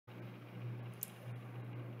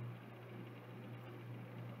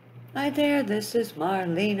Hi there, this is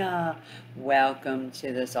Marlena. Welcome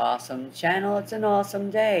to this awesome channel. It's an awesome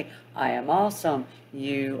day. I am awesome.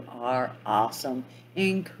 You are awesome.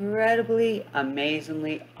 Incredibly,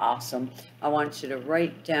 amazingly awesome. I want you to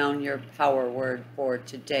write down your power word for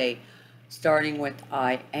today, starting with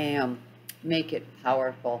I am. Make it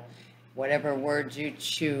powerful. Whatever word you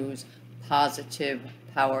choose, positive,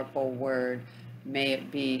 powerful word. May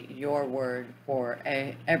it be your word for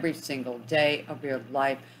every single day of your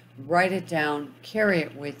life. Write it down, carry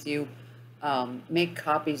it with you, make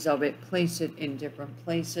copies of it, place it in different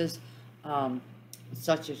places, um,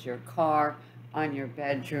 such as your car, on your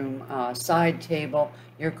bedroom side table,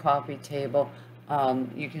 your coffee table.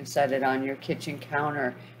 You can set it on your kitchen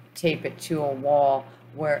counter, tape it to a wall,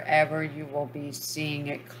 wherever you will be seeing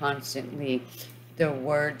it constantly. The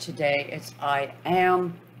word today is I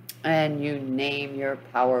am, and you name your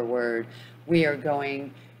power word. We are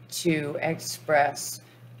going to express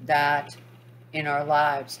that in our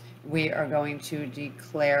lives. We are going to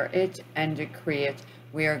declare it and decree it.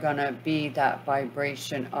 We are going to be that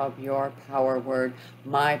vibration of your power word.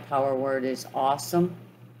 My power word is awesome.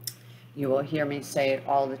 You will hear me say it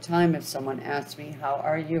all the time. If someone asks me, how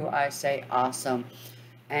are you? I say awesome.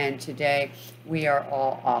 And today we are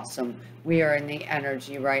all awesome. We are in the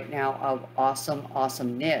energy right now of awesome,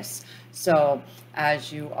 awesomeness. So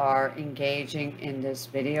as you are engaging in this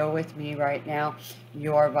video with me right now,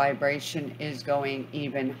 your vibration is going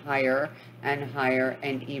even higher and higher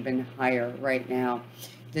and even higher right now.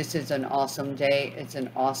 This is an awesome day. It's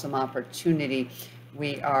an awesome opportunity.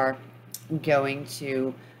 We are going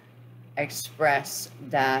to express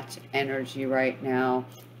that energy right now,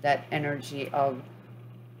 that energy of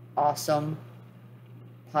awesome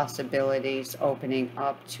possibilities opening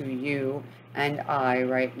up to you and I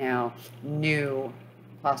right now. New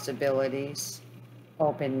possibilities.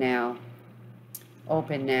 Open now.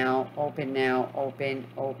 Open now. Open now. Open,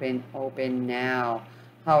 open, open now.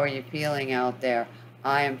 How are you feeling out there?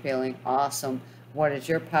 I am feeling awesome. What is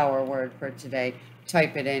your power word for today?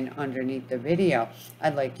 Type it in underneath the video.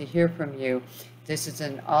 I'd like to hear from you. This is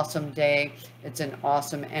an awesome day. It's an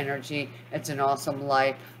awesome energy. It's an awesome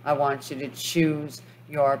life. I want you to choose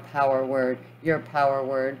your power word. Your power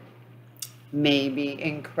word may be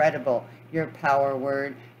incredible. Your power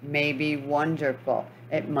word may be wonderful.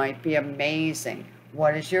 It might be amazing.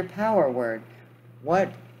 What is your power word?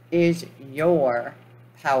 What is your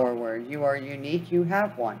power word? You are unique. You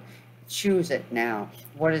have one. Choose it now.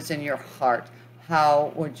 What is in your heart?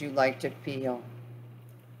 How would you like to feel?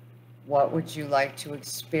 What would you like to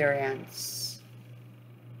experience?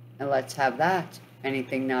 And let's have that.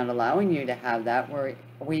 Anything not allowing you to have that,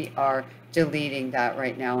 we are deleting that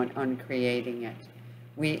right now and uncreating it.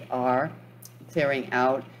 We are clearing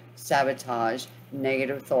out sabotage,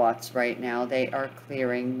 negative thoughts right now. They are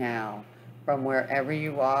clearing now. From wherever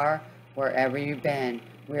you are, wherever you've been,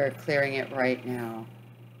 we are clearing it right now.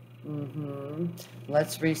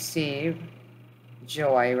 Let's receive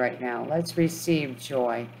joy right now. Let's receive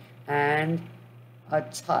joy and a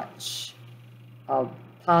touch of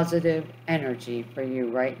positive energy for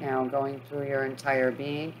you right now, going through your entire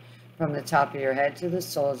being, from the top of your head to the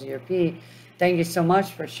soles of your feet. Thank you so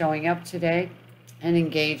much for showing up today and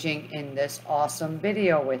engaging in this awesome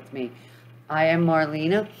video with me. I am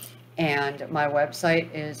Marlena, and my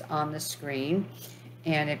website is on the screen.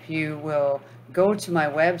 And if you will go to my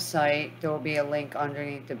website, there will be a link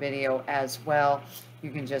underneath the video as well.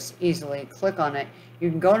 You can just easily click on it.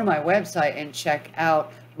 You can go to my website and check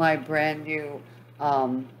out my brand new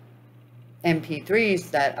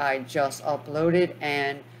MP3s that I just uploaded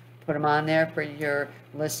and put them on there for your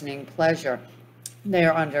listening pleasure.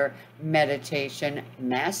 They're under Meditation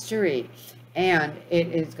Mastery. And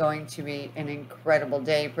it is going to be an incredible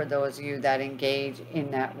day for those of you that engage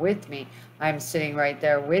in that with me. I'm sitting right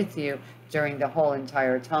there with you during the whole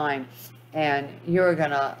entire time, and you're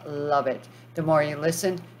gonna love it. The more you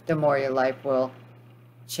listen, the more your life will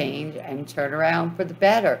change and turn around for the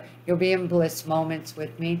better. You'll be in bliss moments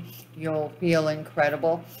with me. You'll feel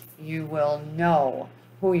incredible. You will know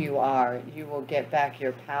who you are. You will get back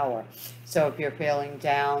your power. So if you're feeling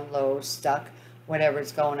down, low, stuck,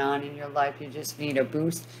 whatever's going on in your life, you just need a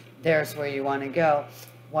boost, there's where you want to go.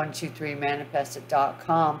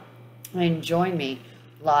 123manifestit.com, and join me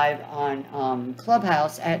live on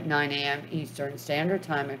Clubhouse at 9 a.m. Eastern Standard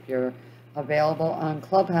Time if you're available on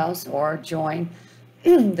Clubhouse, or join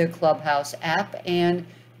the Clubhouse app and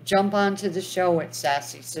jump onto the show with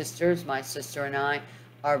Sassy Sisters. My sister and I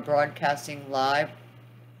are broadcasting live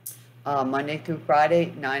Monday through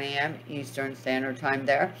Friday, 9 a.m. Eastern Standard Time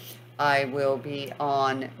there. I will be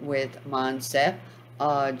on with Moncef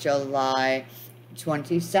July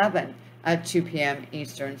 27th at 2 p.m.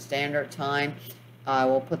 Eastern Standard Time. I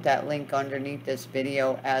will put that link underneath this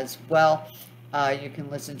video as well. You can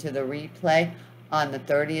listen to the replay. On the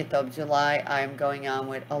 30th of July, I'm going on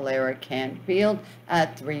with Alara Canfield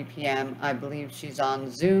at 3 p.m. I believe she's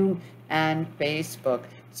on Zoom and Facebook,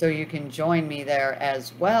 so you can join me there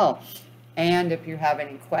as well. And if you have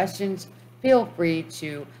any questions, feel free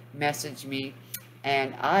to message me,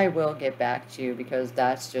 and I will get back to you, because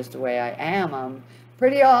that's just the way I am. I'm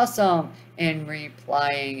pretty awesome in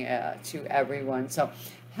replying to everyone. So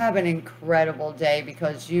have an incredible day,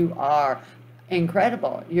 because you are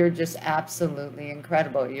incredible. You're just absolutely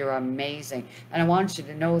incredible. You're amazing. And I want you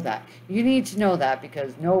to know that. You need to know that,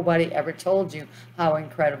 because nobody ever told you how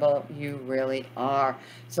incredible you really are.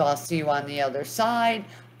 So I'll see you on the other side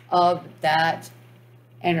of that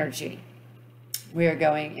energy. We are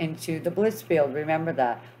going into the bliss field. Remember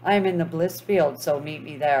that. I am in the bliss field, so meet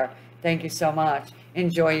me there. Thank you so much.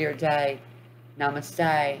 Enjoy your day.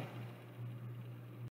 Namaste.